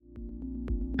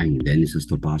I'm Dennis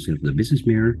Estopasi of the Business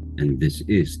Mirror, and this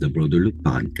is the Broader Look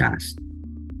podcast.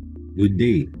 Good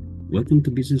day. Welcome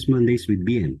to Business Mondays with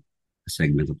BN, a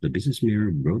segment of the Business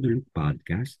Mirror Broader Look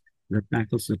podcast that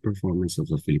tackles the performance of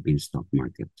the Philippine stock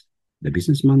market. The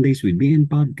Business Mondays with BN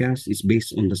podcast is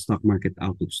based on the stock market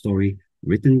outlook story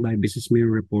written by Business Mirror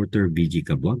reporter VG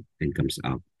Cabuag and comes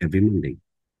out every Monday.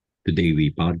 Today we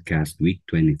podcast week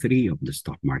 23 of the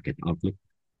stock market outlook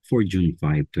for June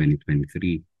 5,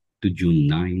 2023 to June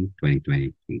 9,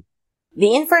 2023.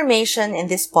 The information in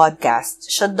this podcast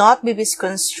should not be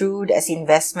misconstrued as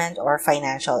investment or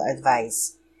financial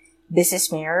advice.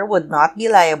 Business Mirror would not be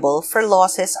liable for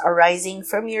losses arising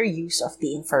from your use of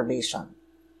the information.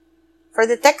 For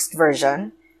the text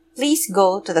version, please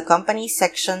go to the company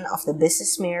section of the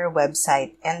Business Mirror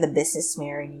website and the Business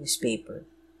Mirror newspaper.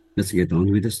 Let's get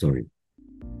on with the story.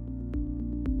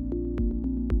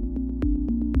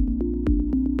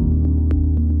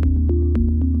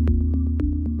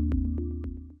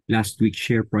 Last week's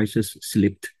share prices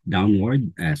slipped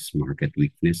downward as market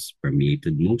weakness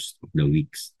permeated most of the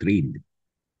week's trade.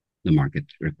 The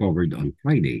market recovered on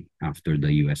Friday after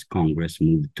the U.S. Congress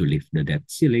moved to lift the debt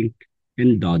ceiling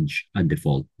and dodge a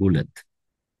default bullet.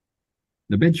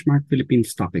 The benchmark Philippine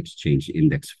Stock Exchange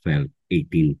Index fell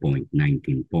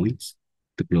 18.19 points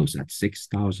to close at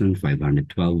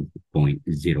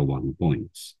 6,512.01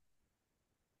 points.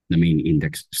 The main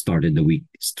index started the week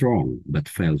strong but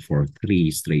fell for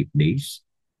 3 straight days,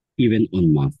 even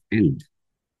on month end.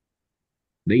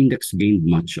 The index gained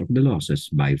much of the losses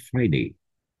by Friday.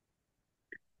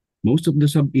 Most of the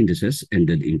sub-indices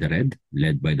ended in the red,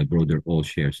 led by the broader all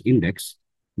shares index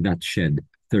that shed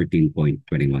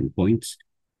 13.21 points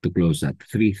to close at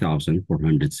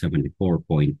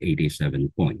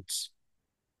 3,474.87 points.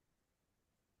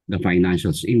 The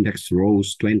financials index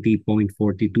rose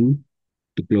 20.42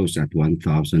 to close at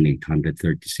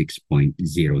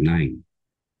 1,836.09.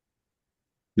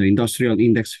 The industrial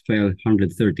index fell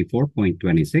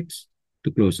 134.26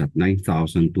 to close at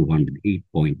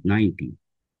 9,208.90.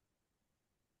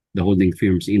 The holding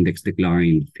firms index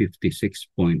declined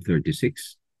 56.36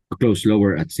 to close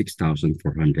lower at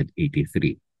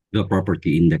 6,483. The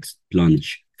property index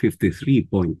plunged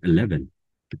 53.11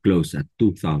 to close at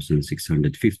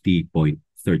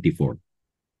 2,650.34.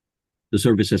 The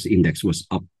services index was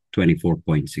up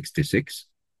 24.66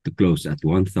 to close at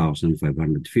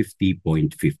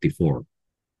 1,550.54.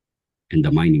 And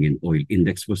the mining and oil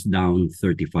index was down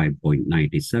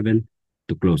 35.97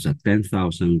 to close at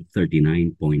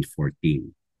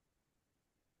 10,039.14.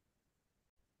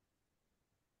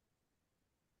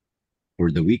 For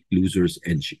the week, losers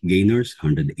edged gainers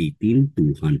 118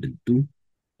 to 102,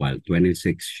 while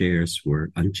 26 shares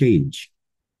were unchanged.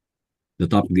 The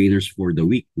top gainers for the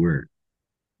week were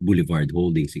Boulevard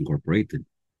Holdings Incorporated,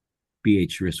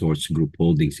 PH Resorts Group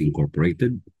Holdings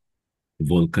Incorporated,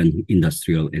 Vulcan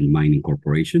Industrial and Mining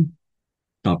Corporation,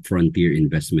 Top Frontier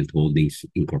Investment Holdings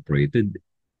Incorporated,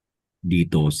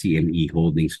 Dito CME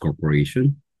Holdings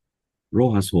Corporation,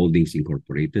 Rojas Holdings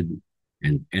Incorporated,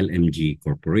 and LMG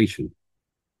Corporation.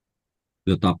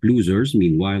 The top losers,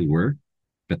 meanwhile, were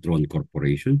Petron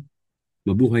Corporation,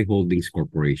 Mabuhay Holdings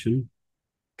Corporation,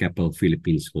 Keppel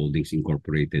Philippines Holdings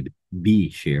Incorporated B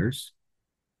shares,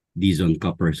 Dizon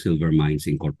Copper Silver Mines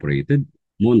Incorporated,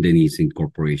 Mondenese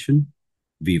Incorporation,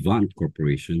 Vivant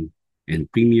Corporation,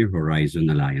 and Premier Horizon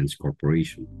Alliance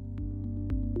Corporation.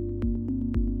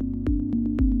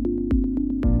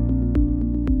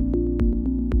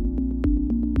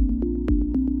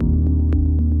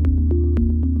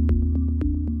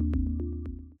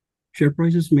 Share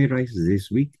prices may rise this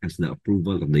week as the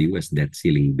approval of the U.S. debt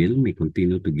ceiling bill may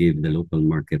continue to give the local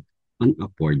market an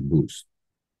upward boost.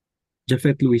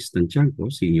 Jafet Luis Tanchanco,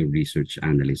 Senior Research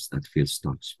Analyst at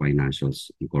PhilStocks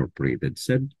Financials Incorporated,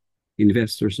 said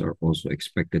investors are also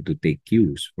expected to take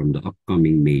cues from the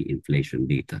upcoming May inflation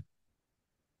data.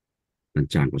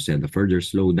 Tanchanco said a further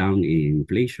slowdown in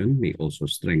inflation may also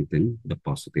strengthen the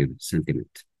positive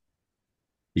sentiment.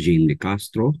 Jean De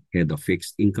Castro, head of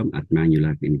fixed income at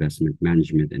Manulife Investment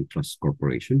Management and Trust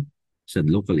Corporation, said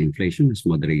local inflation has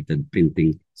moderated,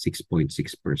 printing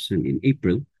 6.6% in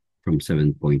April from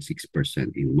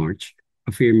 7.6% in March,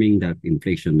 affirming that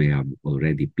inflation may have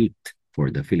already peaked for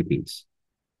the Philippines.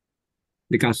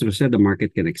 De Castro said the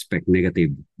market can expect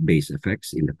negative base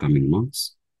effects in the coming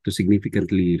months to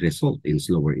significantly result in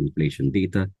slower inflation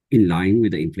data in line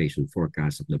with the inflation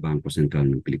forecast of the Bangko Sentral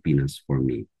ng Pilipinas for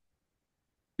May.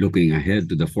 Looking ahead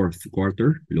to the fourth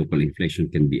quarter, local inflation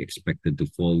can be expected to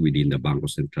fall within the Bangko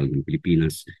Sentral ng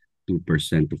Pilipinas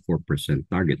 2% to 4%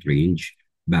 target range,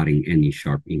 barring any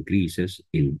sharp increases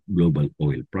in global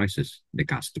oil prices, De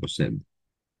Castro said.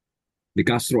 De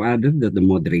Castro added that the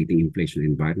moderating inflation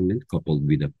environment, coupled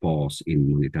with a pause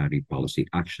in monetary policy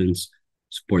actions,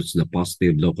 supports the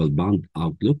positive local bond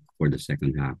outlook for the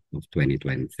second half of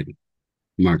 2023.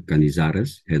 Mark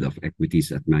Canizares, head of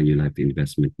equities at Manulife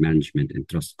Investment Management and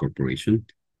Trust Corporation,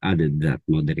 added that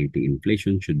moderating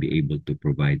inflation should be able to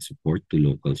provide support to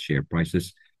local share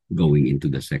prices going into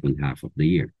the second half of the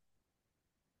year.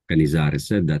 Canizares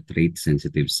said that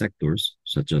rate-sensitive sectors,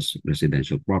 such as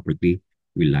residential property,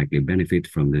 will likely benefit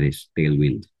from this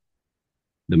tailwind.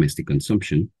 Domestic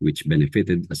consumption, which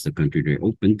benefited as the country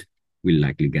reopened, will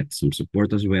likely get some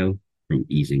support as well from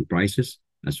easing prices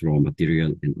as raw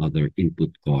material and other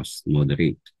input costs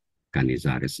moderate,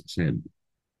 Canizares said.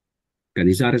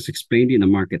 Canizares explained in a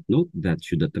market note that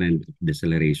should the trend of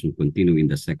deceleration continue in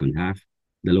the second half,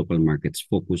 the local market's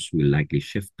focus will likely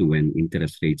shift to when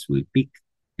interest rates will peak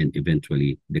and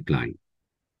eventually decline.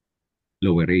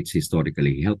 Lower rates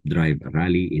historically help drive a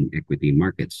rally in equity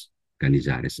markets,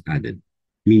 Canizares added.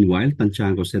 Meanwhile,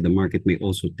 Tanchango said the market may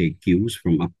also take cues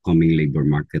from upcoming labor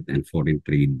market and foreign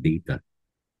trade data.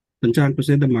 Tanchango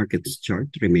said the market's chart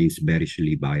remains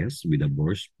bearishly biased, with the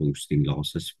bourse posting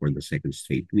losses for the second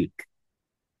straight week.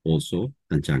 Also,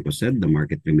 Tanchango said the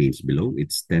market remains below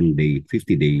its 10-day,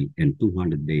 50-day, and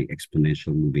 200-day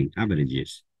exponential moving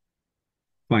averages.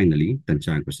 Finally,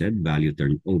 Tanchango said value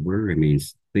turnover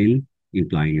remains thin,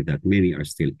 implying that many are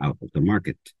still out of the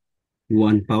market.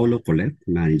 Juan Paulo Colette,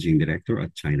 managing director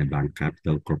at China Bank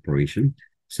Capital Corporation,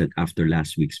 said after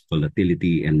last week's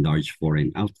volatility and large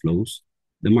foreign outflows,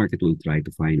 the market will try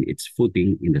to find its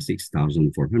footing in the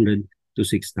 6,400 to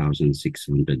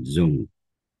 6,600 zone.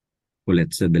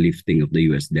 Colette said the lifting of the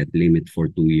US debt limit for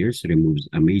 2 years removes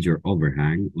a major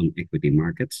overhang on equity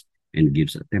markets and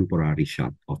gives a temporary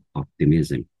shot of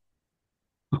optimism.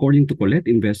 According to Colette,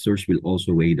 investors will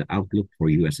also weigh the outlook for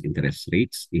US interest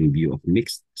rates in view of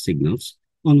mixed signals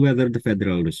on whether the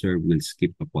Federal Reserve will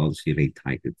skip a policy rate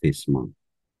hike this month.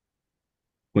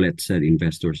 Colette said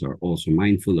investors are also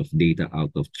mindful of data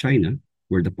out of China,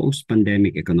 where the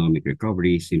post-pandemic economic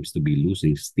recovery seems to be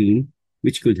losing steam,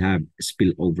 which could have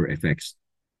spillover effects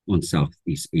on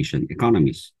Southeast Asian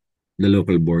economies. The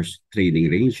local bourse trading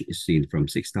range is seen from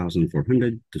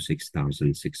 6,400 to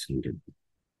 6,600.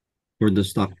 For the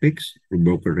stock picks,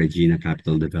 broker Regina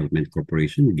Capital Development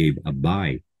Corporation gave a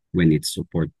buy when its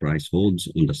support price holds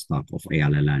on the stock of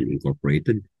Ayala Land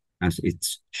Incorporated, as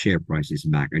its share price is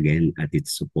back again at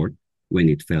its support when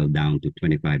it fell down to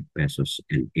 25 pesos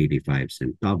and 85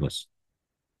 centavos.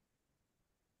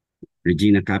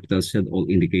 Regina Capital said all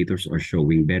indicators are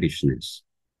showing bearishness.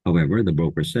 However, the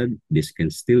broker said this can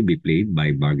still be played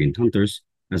by bargain hunters,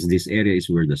 as this area is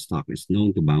where the stock is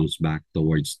known to bounce back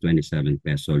towards 27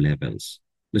 peso levels.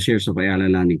 The shares of Ayala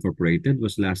Land Incorporated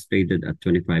was last traded at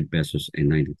 25 pesos and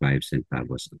 95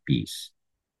 centavos apiece.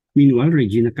 Meanwhile,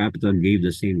 Regina Capital gave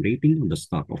the same rating on the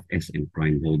stock of SM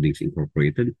Prime Holdings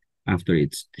Incorporated after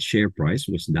its share price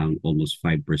was down almost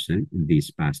 5%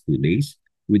 these past 2 days,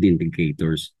 with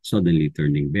indicators suddenly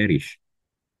turning bearish.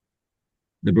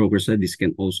 The broker said this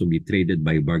can also be traded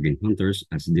by bargain hunters,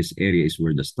 as this area is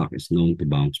where the stock is known to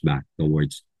bounce back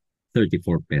towards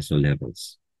 34 peso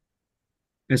levels.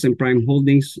 SM Prime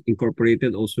Holdings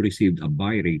Incorporated also received a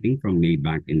buy rating from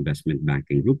Maybank Investment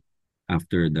Banking Group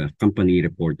after the company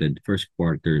reported first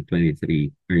quarter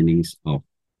 23 earnings of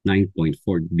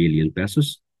 9.4 billion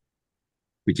pesos,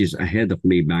 which is ahead of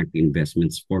Maybank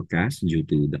Investment's forecast due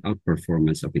to the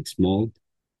outperformance of its mall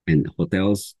and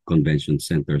hotels convention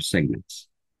center segments.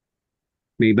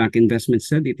 Maybank Investment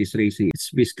said it is raising its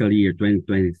fiscal year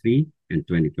 2023 and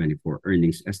 2024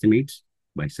 earnings estimates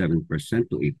by 7%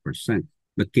 to 8%,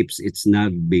 but keeps its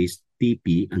NAV-based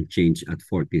TP unchanged at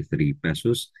 43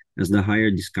 pesos, as the higher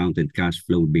discounted cash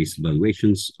flow-based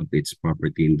valuations of its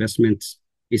property investments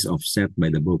is offset by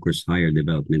the broker's higher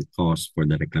development costs for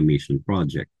the reclamation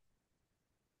project.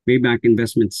 Maybank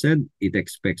Investment said it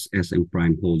expects SM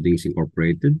Prime Holdings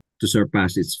Incorporated to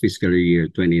surpass its fiscal year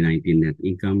 2019 net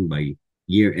income by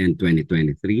year-end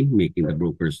 2023, making the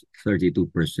broker's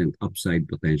 32% upside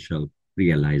potential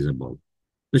realizable.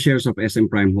 The shares of SM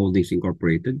Prime Holdings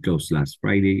Incorporated closed last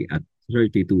Friday at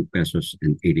 32 pesos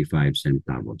and 85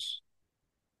 centavos.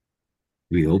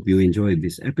 We hope you enjoyed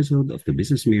this episode of the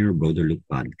BusinessMirror Broader Look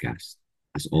podcast.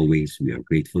 As always, we are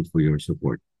grateful for your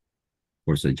support.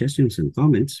 For suggestions and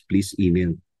comments, please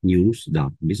email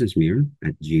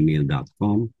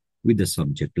news.businessmirror@gmail.com with the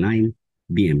subject line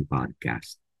BM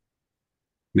Podcast.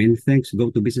 Many thanks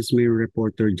go to Business Mirror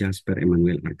reporter Jasper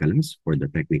Emmanuel Arcalas for the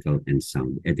technical and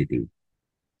sound editing.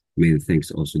 Many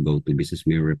thanks also go to Business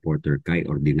Mirror reporter Kai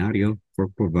Ordinario for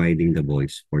providing the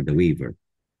voice for the waiver.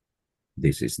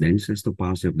 This is Dennis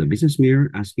Estopase of the Business Mirror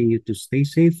asking you to stay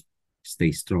safe,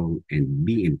 stay strong, and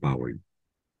be empowered.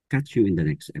 Catch you in the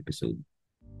next episode.